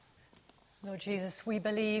Lord Jesus, we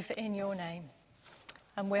believe in your name,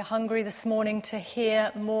 and we're hungry this morning to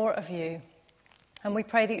hear more of you. And we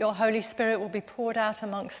pray that your Holy Spirit will be poured out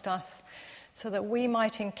amongst us so that we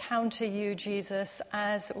might encounter you, Jesus,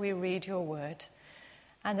 as we read your word,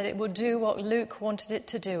 and that it will do what Luke wanted it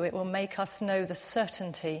to do. It will make us know the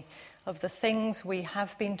certainty of the things we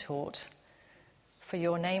have been taught. For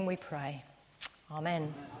your name we pray.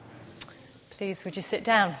 Amen. Please, would you sit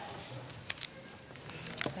down?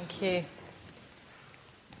 Thank you.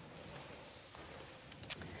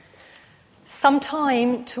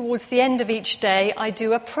 Sometime towards the end of each day, I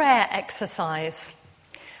do a prayer exercise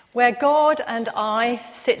where God and I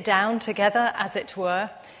sit down together, as it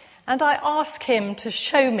were, and I ask him to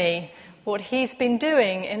show me what he's been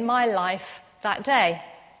doing in my life that day.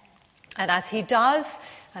 And as he does,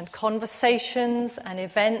 and conversations and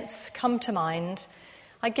events come to mind,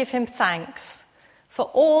 I give him thanks for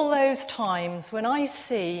all those times when I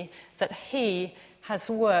see that he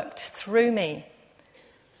has worked through me,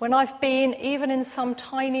 when I've been, even in some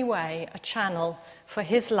tiny way, a channel for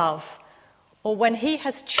his love, or when he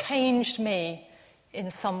has changed me in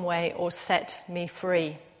some way or set me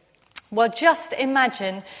free. Well, just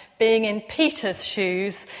imagine being in Peter's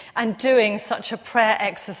shoes and doing such a prayer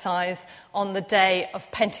exercise on the day of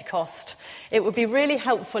Pentecost. It would be really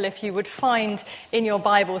helpful if you would find in your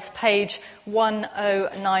Bibles page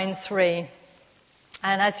 1093.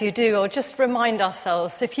 And as you do, I'll just remind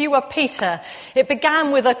ourselves, if you were Peter, it began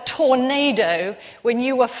with a tornado when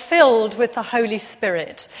you were filled with the Holy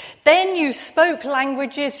Spirit. Then you spoke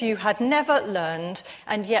languages you had never learned,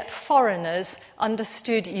 and yet foreigners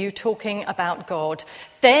understood you talking about God.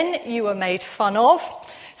 Then you were made fun of,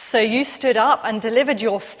 so you stood up and delivered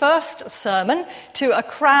your first sermon to a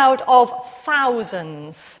crowd of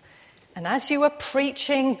thousands. And as you were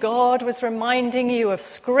preaching, God was reminding you of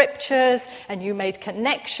scriptures, and you made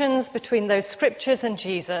connections between those scriptures and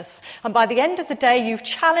Jesus. And by the end of the day, you've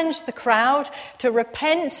challenged the crowd to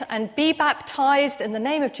repent and be baptized in the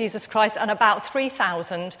name of Jesus Christ, and about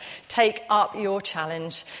 3,000 take up your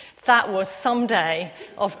challenge. That was some day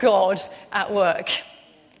of God at work.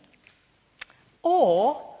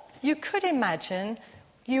 Or you could imagine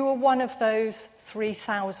you were one of those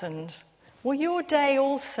 3,000. Well, your day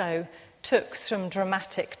also took some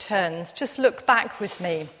dramatic turns. Just look back with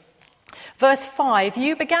me. Verse 5,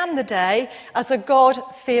 you began the day as a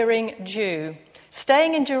God-fearing Jew,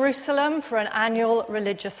 staying in Jerusalem for an annual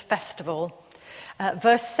religious festival.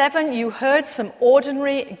 Verse 7, you heard some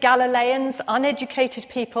ordinary Galileans, uneducated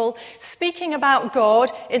people, speaking about God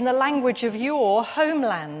in the language of your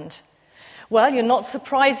homeland. Well, you're not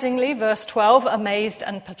surprisingly, verse 12, amazed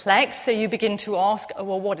and perplexed, so you begin to ask,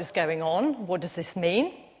 well, what is going on? What does this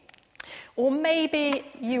mean? Or maybe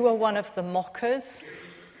you were one of the mockers.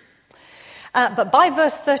 But by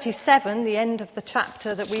verse 37, the end of the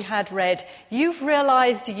chapter that we had read, you've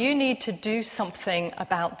realized you need to do something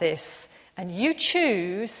about this, and you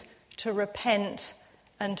choose to repent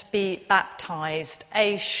and be baptized,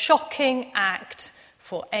 a shocking act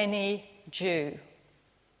for any Jew.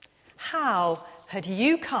 How had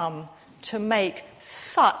you come to make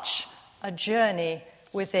such a journey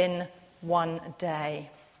within one day?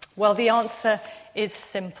 Well, the answer is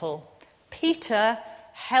simple. Peter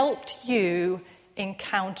helped you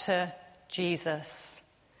encounter Jesus.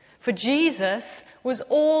 For Jesus was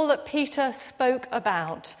all that Peter spoke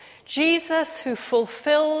about. Jesus who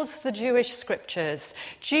fulfills the Jewish scriptures.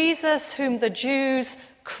 Jesus whom the Jews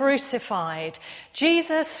crucified.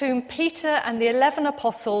 Jesus whom Peter and the 11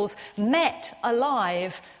 apostles met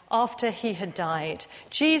alive after he had died.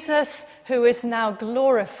 Jesus who is now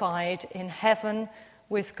glorified in heaven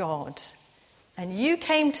with God. And you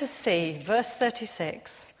came to see, verse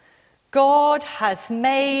 36, God has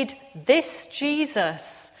made this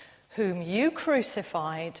Jesus whom you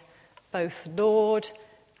crucified both Lord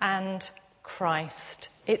and Christ.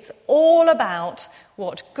 It's all about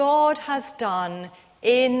what God has done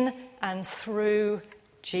in and through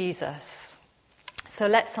Jesus. So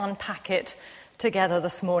let's unpack it together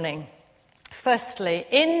this morning. Firstly,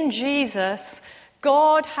 in Jesus,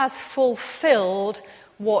 God has fulfilled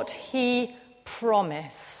what he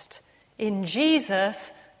promised. In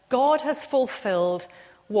Jesus, God has fulfilled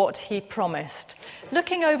what he promised.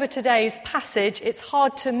 Looking over today's passage, it's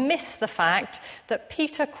hard to miss the fact that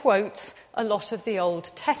Peter quotes a lot of the Old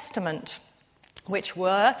Testament, which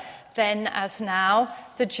were, then as now,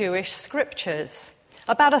 the Jewish scriptures.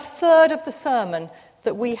 About a third of the sermon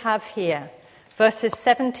that we have here. Verses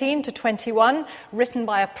 17 to 21, written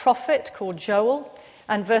by a prophet called Joel,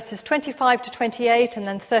 and verses 25 to 28, and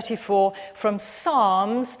then 34 from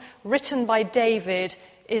Psalms, written by David,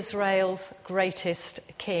 Israel's greatest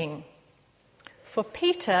king. For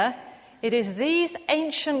Peter, it is these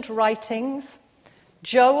ancient writings,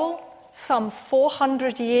 Joel, some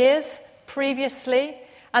 400 years previously,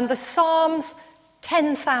 and the Psalms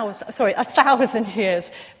 1,000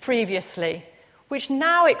 years previously, which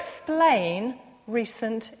now explain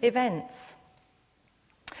recent events.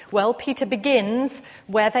 Well, Peter begins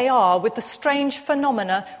where they are with the strange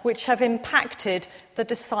phenomena which have impacted the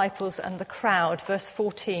disciples and the crowd. Verse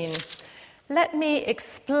 14. Let me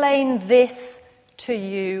explain this to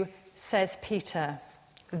you, says Peter.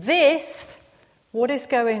 This, what is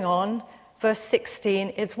going on, verse 16,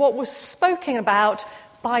 is what was spoken about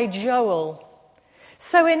by Joel.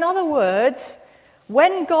 So in other words,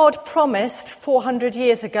 when God promised 400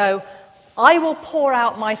 years ago, I will pour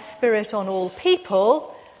out my Spirit on all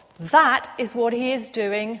people, that is what he is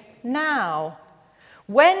doing now.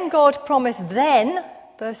 When God promised then,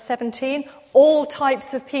 verse 17, all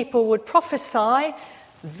types of people would prophesy,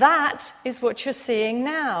 that is what you're seeing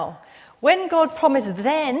now. When God promised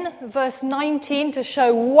then, verse 19, to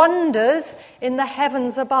show wonders in the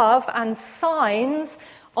heavens above and signs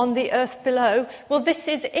on the earth below, well, this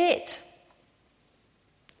is it.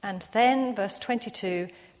 And then, verse 22,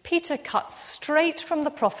 Peter cuts straight from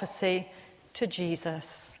the prophecy to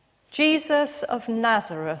Jesus. Jesus of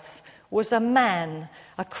Nazareth was a man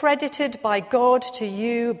accredited by God to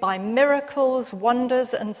you by miracles,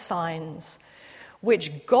 wonders, and signs,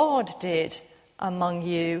 which God did among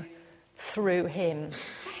you through him.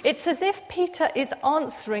 It's as if Peter is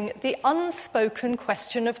answering the unspoken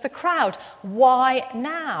question of the crowd. Why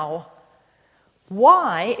now?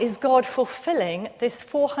 Why is God fulfilling this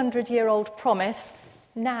 400-year-old promise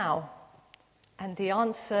now? And the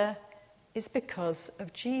answer is because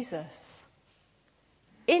of Jesus.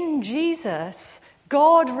 In Jesus,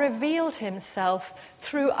 God revealed himself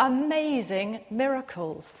through amazing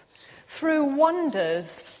miracles, through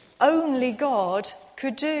wonders only God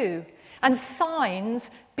could do, and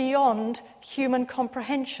signs beyond human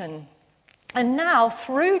comprehension. And now,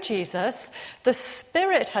 through Jesus, the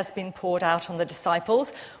Spirit has been poured out on the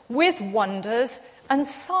disciples with wonders and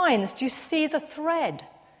signs. Do you see the thread?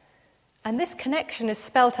 And this connection is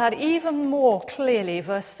spelt out even more clearly,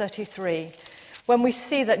 verse 33, when we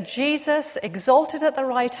see that Jesus, exalted at the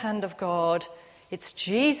right hand of God, it's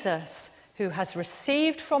Jesus who has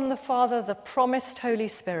received from the Father the promised Holy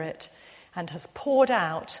Spirit and has poured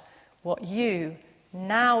out what you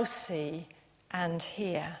now see and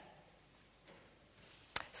hear.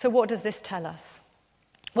 So what does this tell us?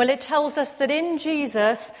 Well, it tells us that in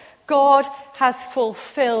Jesus, God has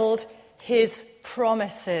fulfilled his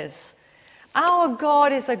promises. Our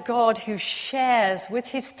God is a God who shares with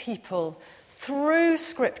his people through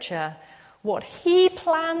Scripture what he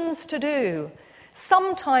plans to do,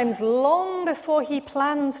 sometimes long before he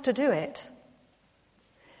plans to do it.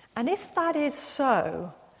 And if that is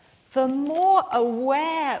so, the more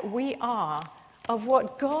aware we are of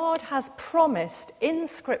what God has promised in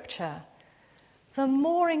Scripture, the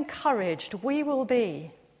more encouraged we will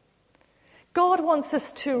be. God wants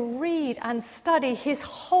us to read and study his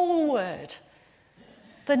whole word,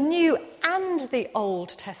 the New and the Old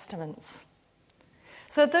Testaments.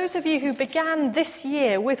 So those of you who began this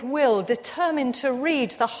year with Will, determined to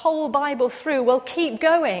read the whole Bible through, well, keep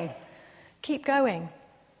going. Keep going.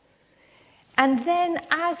 And then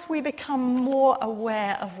as we become more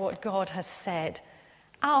aware of what God has said,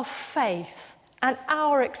 our faith and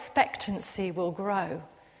our expectancy will grow,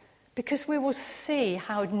 because we will see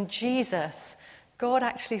how in Jesus, God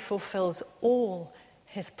actually fulfills all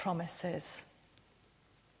his promises.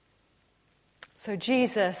 So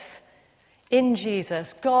in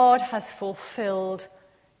Jesus, God has fulfilled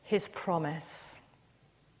his promise.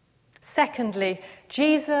 Secondly,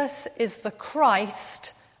 Jesus is the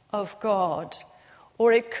Christ of God.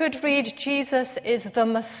 Or it could read, Jesus is the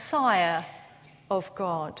Messiah of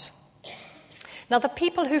God. Now, the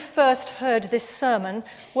people who first heard this sermon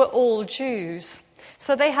were all Jews,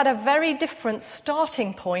 so they had a very different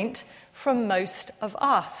starting point from most of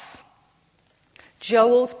us.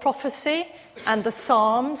 Joel's prophecy and the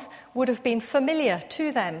Psalms would have been familiar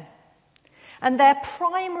to them, and their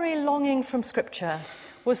primary longing from Scripture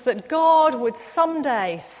was that God would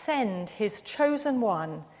someday send his chosen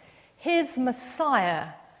one, his Messiah,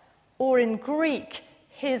 or in Greek,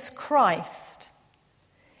 his Christ.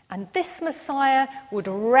 And this Messiah would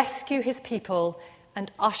rescue his people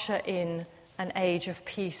and usher in an age of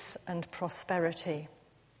peace and prosperity.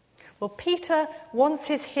 Well, Peter wants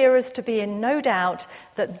his hearers to be in no doubt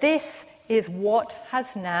that this is what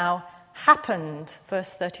has now happened.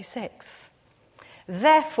 Verse 36.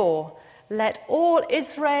 Therefore, let all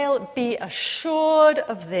Israel be assured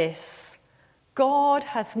of this. God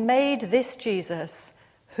has made this Jesus,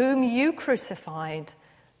 whom you crucified,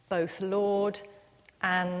 both Lord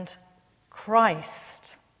and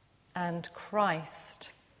Christ. And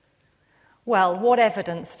Christ. Well, what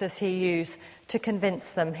evidence does he use to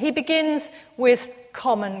convince them? He begins with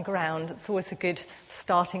common ground. It's always a good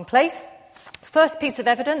starting place. First piece of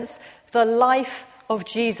evidence, the life of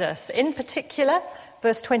Jesus. In particular,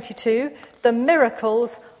 verse 22, the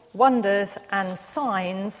miracles, wonders, and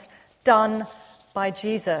signs done by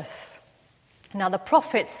Jesus. Now, the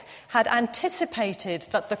prophets had anticipated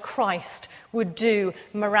that the Christ would do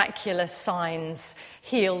miraculous signs,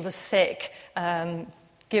 heal the sick,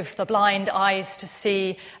 give the blind eyes to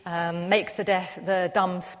see, make the deaf, the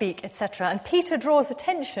dumb speak, etc. And Peter draws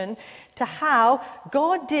attention to how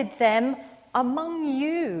God did them among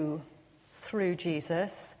you through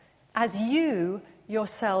Jesus, as you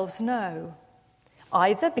yourselves know.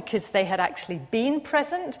 Either because they had actually been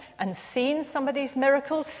present and seen some of these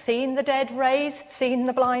miracles, seen the dead raised, seen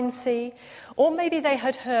the blind see, or maybe they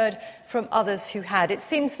had heard from others who had. It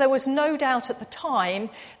seems there was no doubt at the time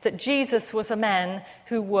that Jesus was a man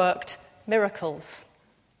who worked miracles.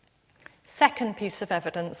 Second piece of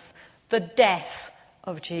evidence, the death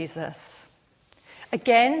of Jesus.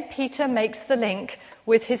 Again, Peter makes the link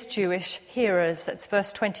with his Jewish hearers. That's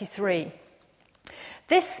verse 23.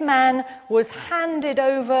 This man was handed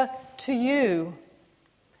over to you,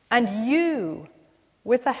 and you,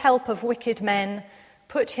 with the help of wicked men,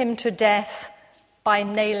 put him to death by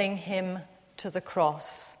nailing him to the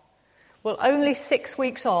cross. Well, only 6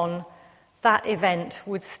 weeks on, that event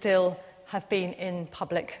would still have been in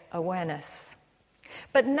public awareness.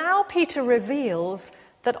 But now Peter reveals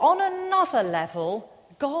that on another level,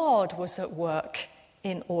 God was at work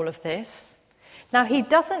in all of this. Now, he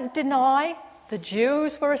doesn't deny the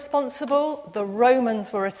Jews were responsible, the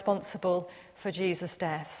Romans were responsible for Jesus'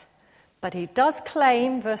 death. But he does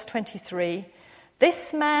claim, verse 23,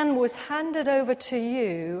 this man was handed over to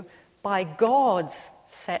you by God's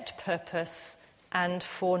set purpose and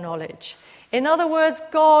foreknowledge. In other words,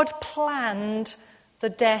 God planned the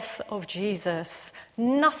death of Jesus.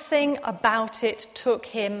 Nothing about it took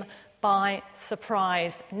him by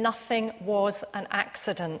surprise. Nothing was an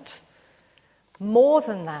accident. More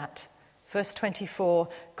than that, verse 24,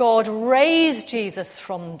 God raised Jesus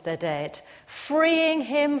from the dead, freeing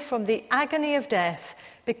him from the agony of death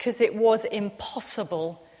because it was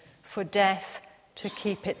impossible for death to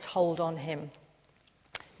keep its hold on him.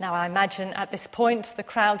 Now, I imagine at this point the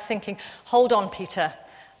crowd thinking, hold on, Peter,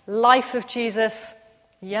 life of Jesus,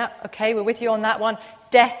 yeah, okay, we're with you on that one.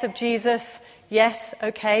 Death of Jesus, yes,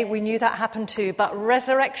 okay, we knew that happened too. But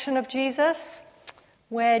resurrection of Jesus,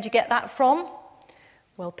 where'd you get that from?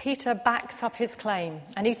 Well, Peter backs up his claim,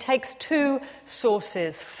 and he takes two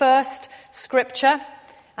sources. First, Scripture,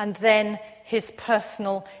 and then his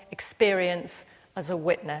personal experience as a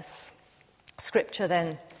witness. Scripture,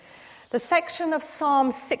 then. The section of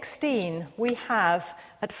Psalm 16 we have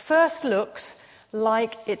at first looks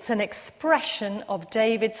like it's an expression of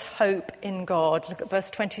David's hope in God. Look at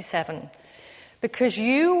verse 27. Because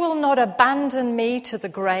you will not abandon me to the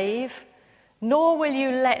grave, nor will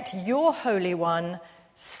you let your Holy One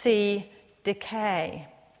see decay.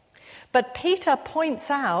 But Peter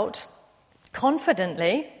points out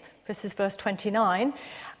confidently, this is verse 29,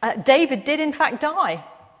 David did in fact die.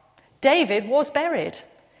 David was buried.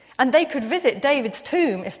 And they could visit David's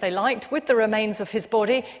tomb, if they liked, with the remains of his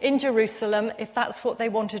body in Jerusalem, if that's what they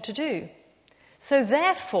wanted to do. So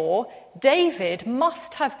therefore, David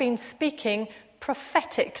must have been speaking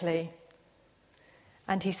prophetically.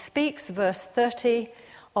 And he speaks, verse 30,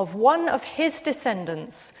 of one of his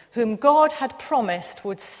descendants whom God had promised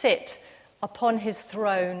would sit upon his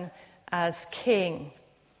throne as king.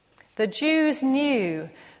 The Jews knew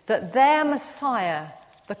that their Messiah,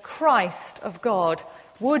 the Christ of God,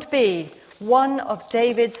 would be one of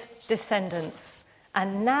David's descendants.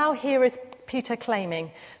 And now here is Peter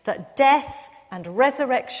claiming that death and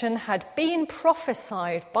resurrection had been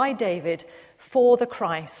prophesied by David for the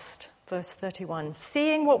Christ. Verse 31,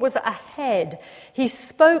 seeing what was ahead, he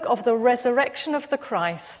spoke of the resurrection of the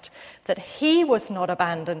Christ, that he was not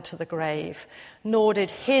abandoned to the grave, nor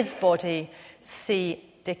did his body see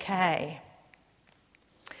decay.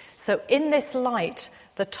 So in this light,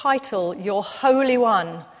 the title, Your Holy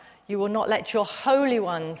One, you will not let your Holy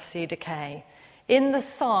One see decay, in the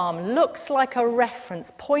psalm looks like a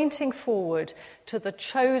reference pointing forward to the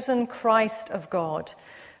chosen Christ of God,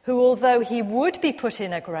 who, although he would be put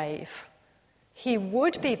in a grave, he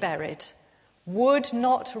would be buried, would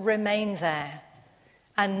not remain there,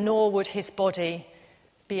 and nor would his body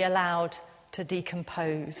be allowed to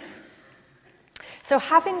decompose. So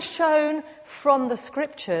having shown from the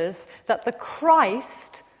scriptures that the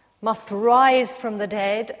Christ must rise from the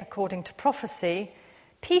dead according to prophecy,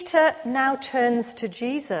 Peter now turns to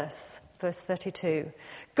Jesus, verse 32.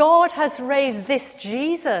 God has raised this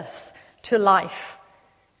Jesus to life,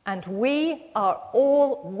 and we are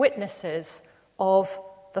all witnesses of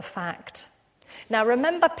the fact. Now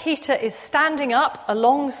remember, Peter is standing up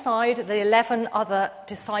alongside the 11 other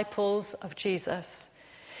disciples of Jesus.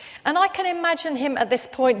 And I can imagine him at this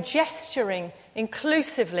point gesturing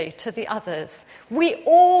inclusively to the others. We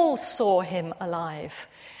all saw him alive.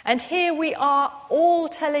 And here we are all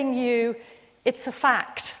telling you it's a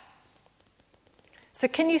fact. So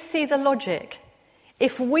can you see the logic?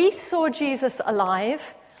 If we saw Jesus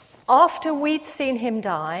alive after we'd seen him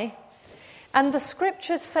die, and the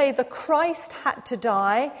scriptures say the Christ had to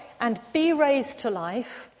die and be raised to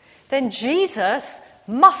life, then Jesus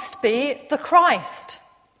must be the Christ.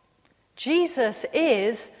 Jesus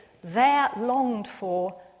is their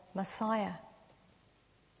longed-for Messiah.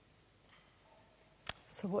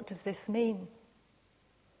 So what does this mean?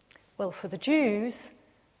 Well, for the Jews,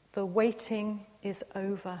 the waiting is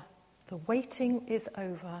over. The waiting is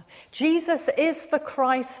over. Jesus is the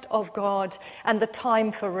Christ of God, and the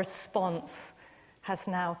time for response has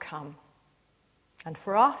now come. And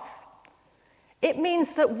for us, it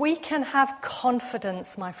means that we can have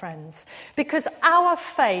confidence, my friends, because our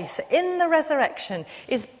faith in the resurrection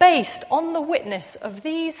is based on the witness of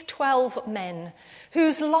these 12 men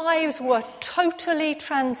whose lives were totally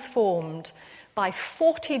transformed by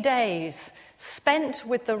 40 days spent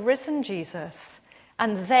with the risen Jesus,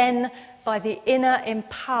 and then by the inner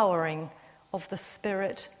empowering of the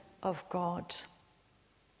Spirit of God.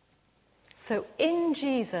 So in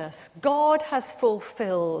Jesus, God has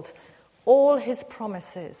fulfilled all his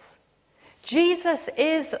promises. Jesus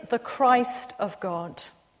is the Christ of God.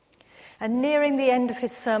 And nearing the end of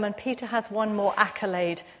his sermon, Peter has one more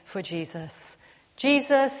accolade for Jesus.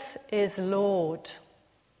 Jesus is Lord.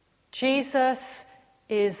 Jesus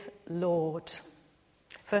is Lord.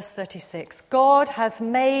 Verse 36, God has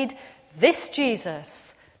made this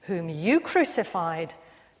Jesus, whom you crucified,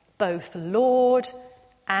 both Lord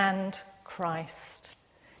and Christ.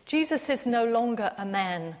 Jesus is no longer a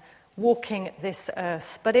man walking this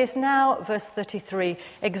earth, but is now, verse 33,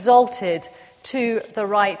 exalted to the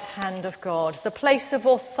right hand of God, the place of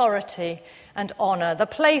authority and honor, the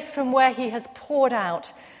place from where he has poured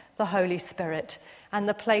out the Holy Spirit, and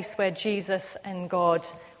the place where Jesus and God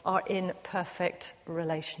are in perfect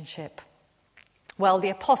relationship. Well, the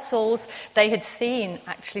apostles, they had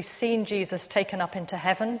actually seen Jesus taken up into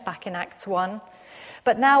heaven back in Acts 1.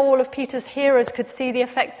 But now all of Peter's hearers could see the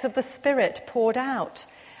effects of the Spirit poured out.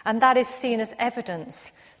 And that is seen as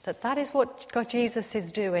evidence that is what Jesus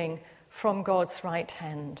is doing from God's right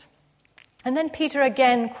hand. And then Peter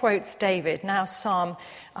again quotes David, now Psalm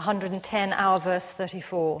 110, our verse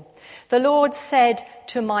 34. The Lord said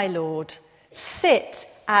to my Lord, sit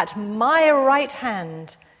at my right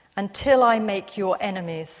hand until I make your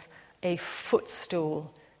enemies a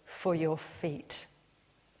footstool for your feet.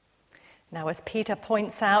 Now, as Peter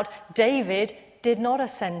points out, David did not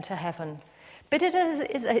ascend to heaven, but it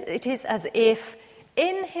is as if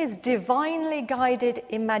in his divinely guided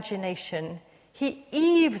imagination, he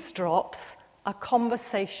eavesdrops a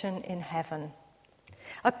conversation in heaven.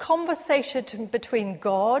 A conversation between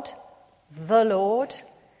God, the Lord,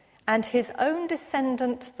 and his own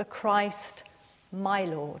descendant, the Christ, my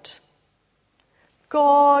Lord.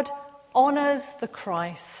 God honors the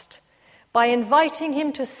Christ by inviting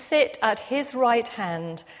him to sit at his right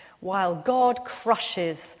hand while God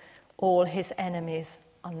crushes all his enemies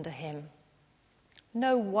under him.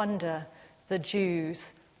 No wonder the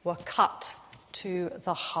Jews were cut to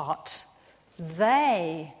the heart.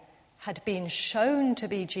 They had been shown to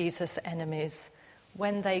be Jesus' enemies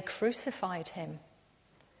when they crucified him.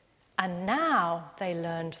 And now they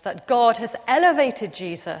learned that God has elevated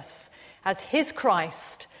Jesus as his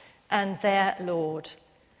Christ and their Lord.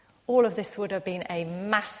 All of this would have been a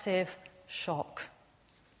massive shock.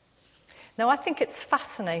 Now, I think it's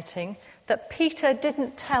fascinating that Peter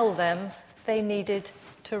didn't tell them they needed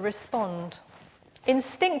to respond.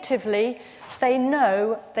 Instinctively, they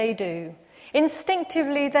know they do.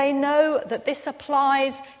 Instinctively, they know that this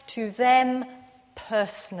applies to them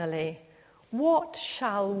personally. What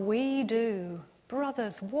shall we do?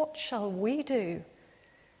 Brothers, what shall we do?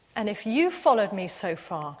 And if you followed me so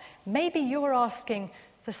far, maybe you're asking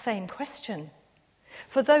the same question.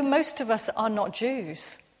 For though most of us are not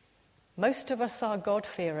Jews, most of us are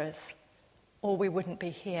God-fearers, or we wouldn't be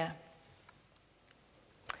here.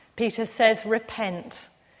 Peter says, repent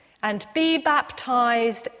and be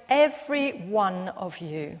baptized, every one of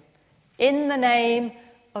you, in the name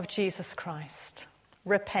of Jesus Christ.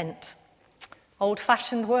 Repent.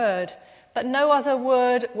 Old-fashioned word, but no other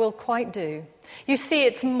word will quite do. You see,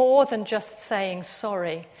 it's more than just saying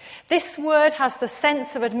sorry. This word has the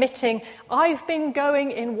sense of admitting, I've been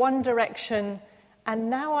going in one direction, and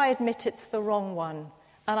now I admit it's the wrong one,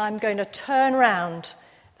 and I'm going to turn round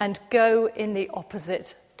and go in the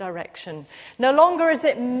opposite direction. No longer is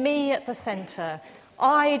it me at the centre,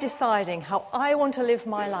 I deciding how I want to live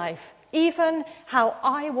my life, even how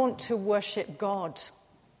I want to worship God.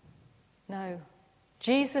 No,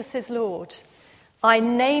 Jesus is Lord. I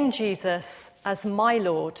name Jesus as my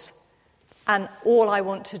Lord, and all I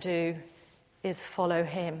want to do is follow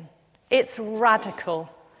him. It's radical.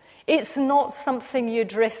 It's not something you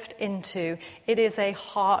drift into. It is a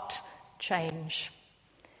heart change.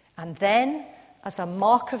 And then, as a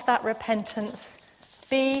mark of that repentance,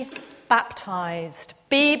 be baptized.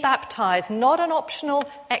 Be baptized, not an optional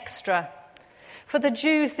extra. For the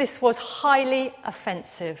Jews, this was highly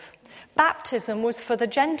offensive. Baptism was for the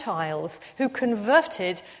Gentiles who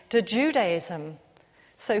converted to Judaism.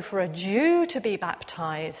 So for a Jew to be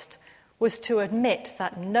baptized was to admit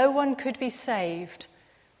that no one could be saved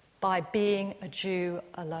by being a Jew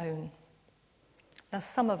alone. Now,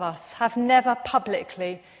 some of us have never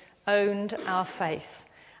publicly owned our faith,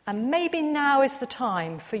 and maybe now is the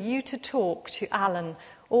time for you to talk to Alan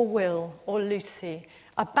or Will or Lucy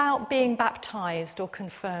about being baptized or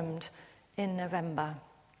confirmed in November.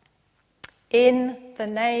 In the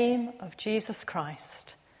name of Jesus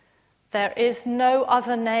Christ, there is no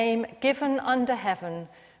other name given under heaven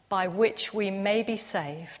by which we may be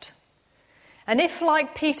saved. And if,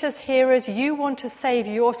 like Peter's hearers, you want to save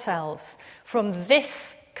yourselves from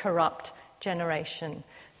this corrupt generation,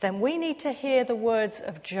 then we need to hear the words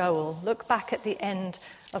of Joel. Look back at the end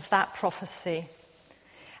of that prophecy.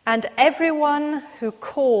 And everyone who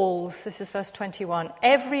calls, this is verse 21,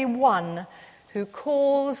 everyone who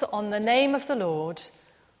calls on the name of the Lord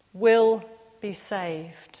will be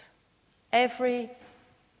saved. Every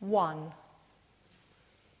one.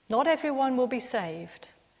 Not everyone will be saved.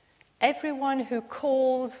 Everyone who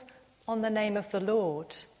calls on the name of the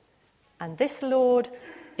Lord. And this Lord,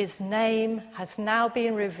 his name has now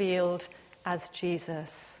been revealed as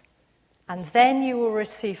Jesus. And then you will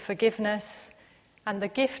receive forgiveness and the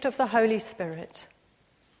gift of the Holy Spirit.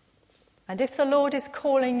 And if the Lord is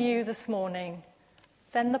calling you this morning,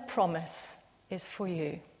 then the promise is for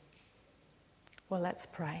you. Well, let's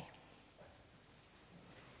pray.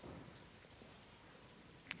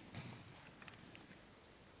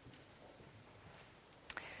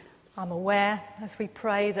 I'm aware as we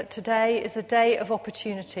pray that today is a day of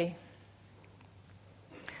opportunity.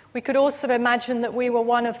 We could also imagine that we were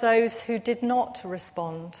one of those who did not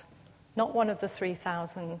respond, not one of the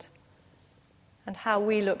 3,000. And how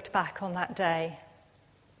we looked back on that day.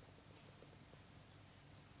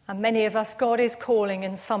 And many of us, God is calling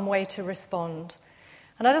in some way to respond.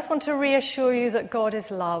 And I just want to reassure you that God is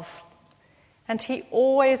love. And he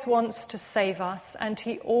always wants to save us, and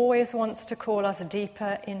he always wants to call us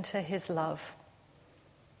deeper into his love.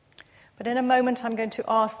 But in a moment, I'm going to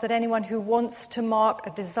ask that anyone who wants to mark a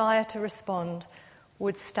desire to respond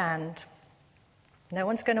would stand. No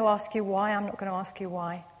one's going to ask you why. I'm not going to ask you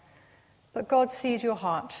why. But God sees your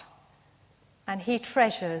heart, and he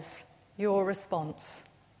treasures your response.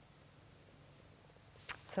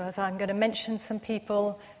 So as I'm going to mention some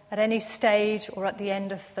people at any stage or at the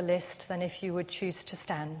end of the list, then if you would choose to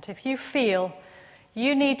stand. If you feel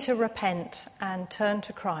you need to repent and turn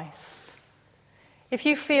to Christ, if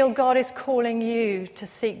you feel God is calling you to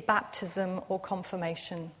seek baptism or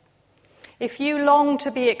confirmation, if you long to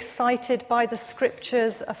be excited by the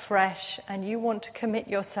scriptures afresh and you want to commit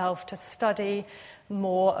yourself to study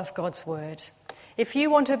more of God's word, if you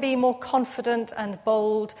want to be more confident and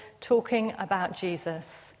bold talking about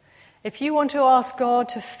Jesus, if you want to ask God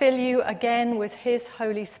to fill you again with his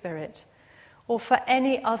Holy Spirit, or for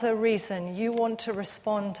any other reason you want to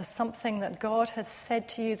respond to something that God has said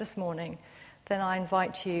to you this morning, then I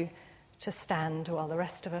invite you to stand while the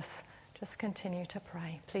rest of us just continue to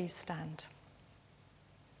pray. Please stand.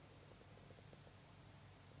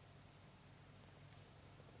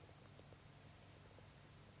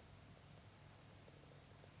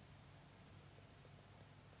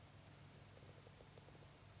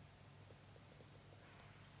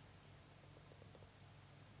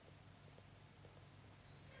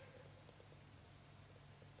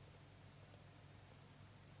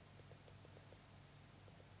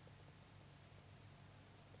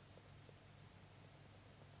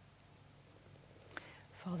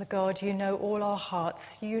 Father God, you know all our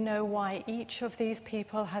hearts. You know why each of these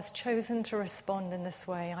people has chosen to respond in this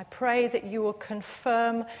way. I pray that you will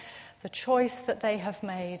confirm the choice that they have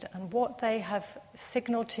made and what they have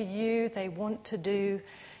signaled to you they want to do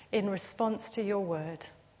in response to your word.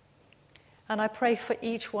 And I pray for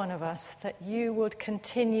each one of us that you would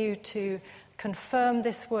continue to confirm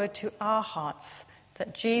this word to our hearts,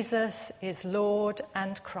 that Jesus is Lord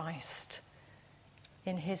and Christ.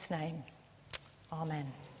 In his name. Amen.